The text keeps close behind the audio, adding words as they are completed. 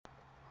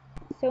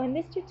So in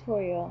this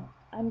tutorial,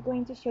 I'm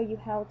going to show you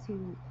how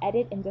to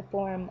edit and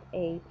deform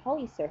a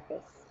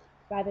polysurface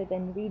rather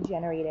than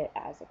regenerate it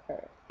as a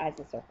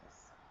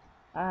surface.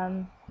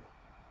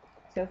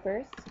 So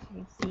first,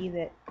 you see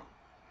that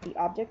the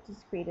object is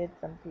created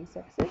from three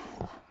surfaces.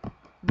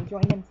 You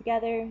join them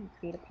together, you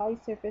create a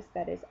polysurface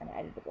that is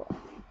uneditable.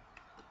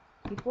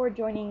 Before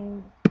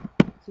joining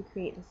to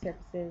create the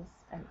surfaces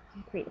and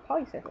to create the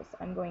polysurface,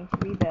 I'm going to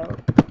rebuild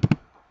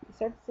the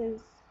surfaces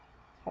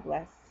to have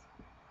less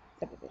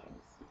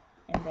subdivisions.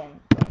 And then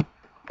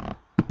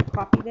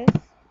copy this.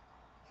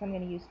 So I'm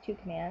going to use two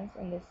commands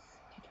in this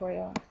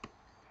tutorial,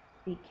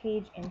 the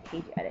cage and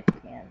cage edit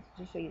commands,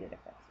 to show you the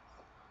differences.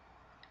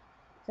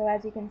 So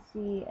as you can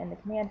see in the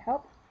command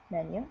help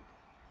menu,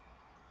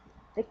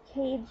 the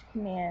cage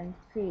command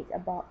creates a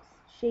box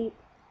shape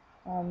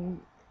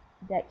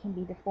that can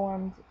be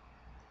deformed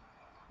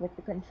with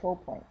the control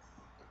points.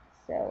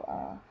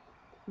 So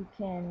you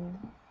can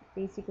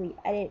basically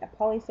edit a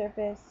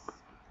polysurface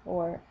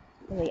or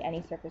really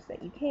any surface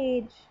that you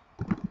cage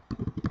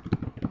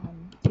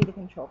to the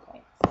control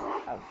points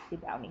of the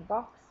bounding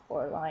box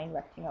or line,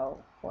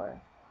 rectangle,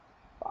 or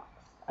box.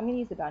 I'm going to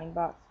use the bounding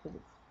box because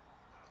it's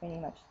pretty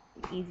much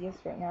the easiest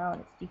right now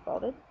and it's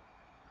defaulted.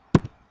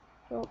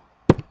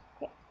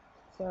 Okay,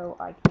 so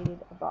I created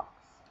a box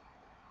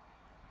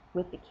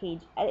with the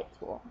cage edit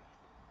tool,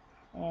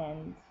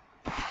 and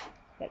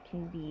that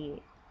can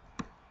be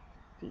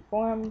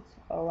deformed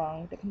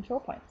along the control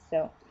points.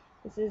 So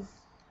this is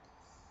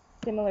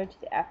similar to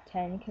the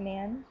F10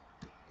 command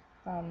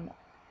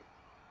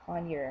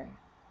on your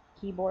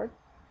keyboard.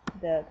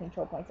 The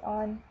control points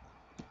on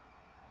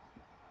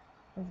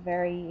is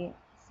very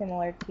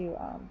similar to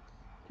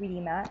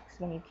 3D Max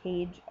when you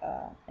cage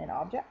an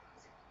object,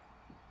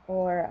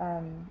 or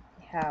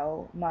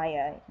how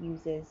Maya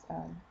uses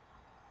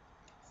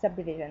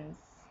subdivisions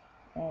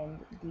and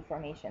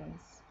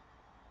deformations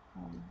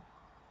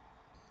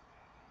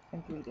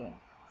in 3D.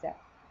 So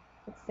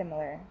it's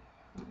similar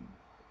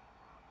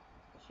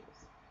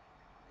issues.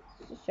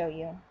 Just to show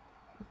you,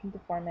 you can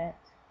deform it.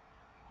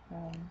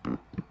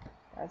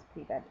 That was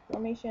pretty bad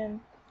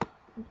deformation. You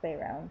can play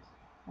around.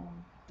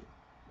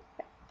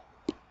 Okay.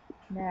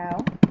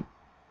 Now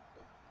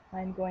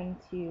I'm going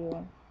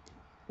to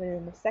go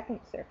to the second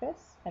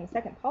surface and the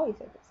second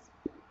polysurface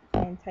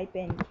and type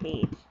in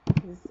cage.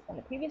 Because on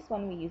the previous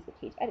one we used the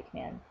cage edit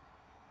command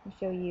to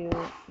show you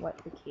what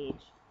the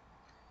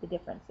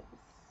differences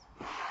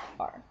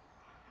are.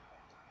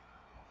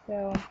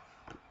 So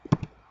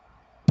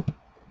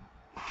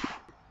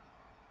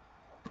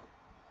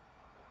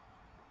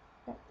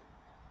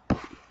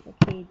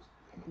the cage,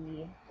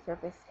 the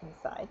surface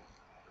inside.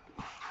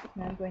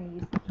 Now I'm going to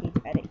use the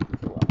cage edit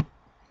tool,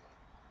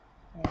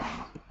 and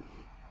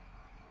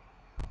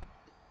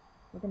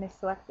we're going to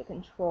select the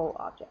control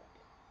object,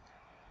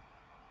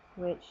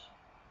 which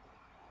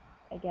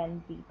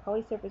again, the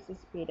polysurface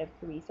is created of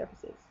three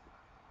surfaces.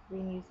 We're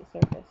going to use the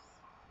surface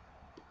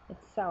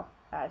itself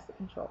as the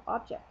control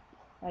object.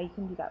 Now you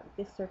can do that with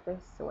this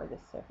surface or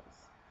this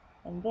surface.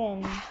 And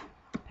then,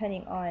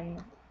 depending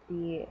on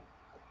the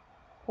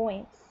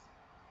points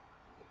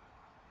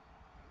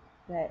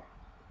that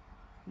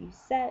you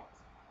set,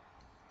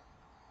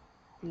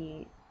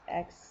 the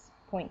X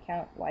point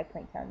count, Y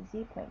point count,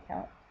 Z point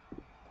count,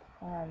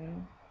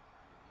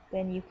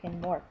 then you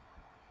can morph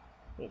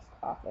based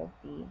off of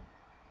the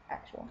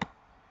actual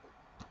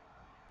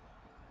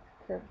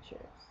curvatures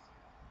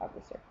of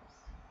the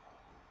surface.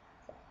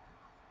 So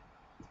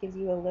this gives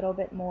you a little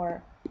bit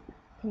more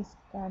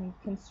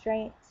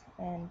constraint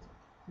and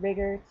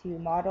rigor to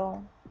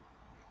model,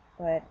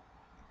 but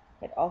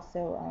it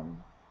also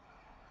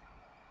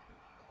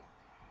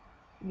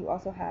you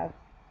also have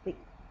the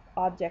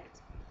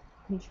object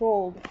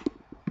controlled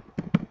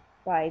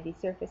by the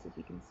surface, as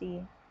you can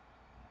see,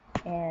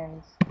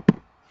 and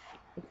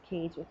its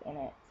cage within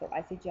it. So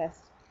I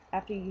suggest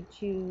after you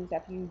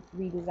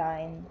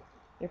redesign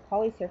your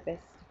polysurface,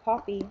 to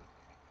copy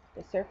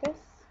the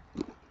surface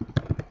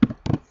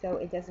so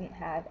it doesn't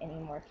have any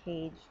more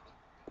caged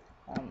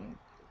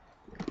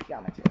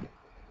geometry.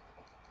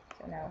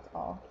 So now it's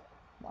all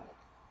one.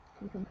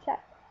 You can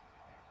check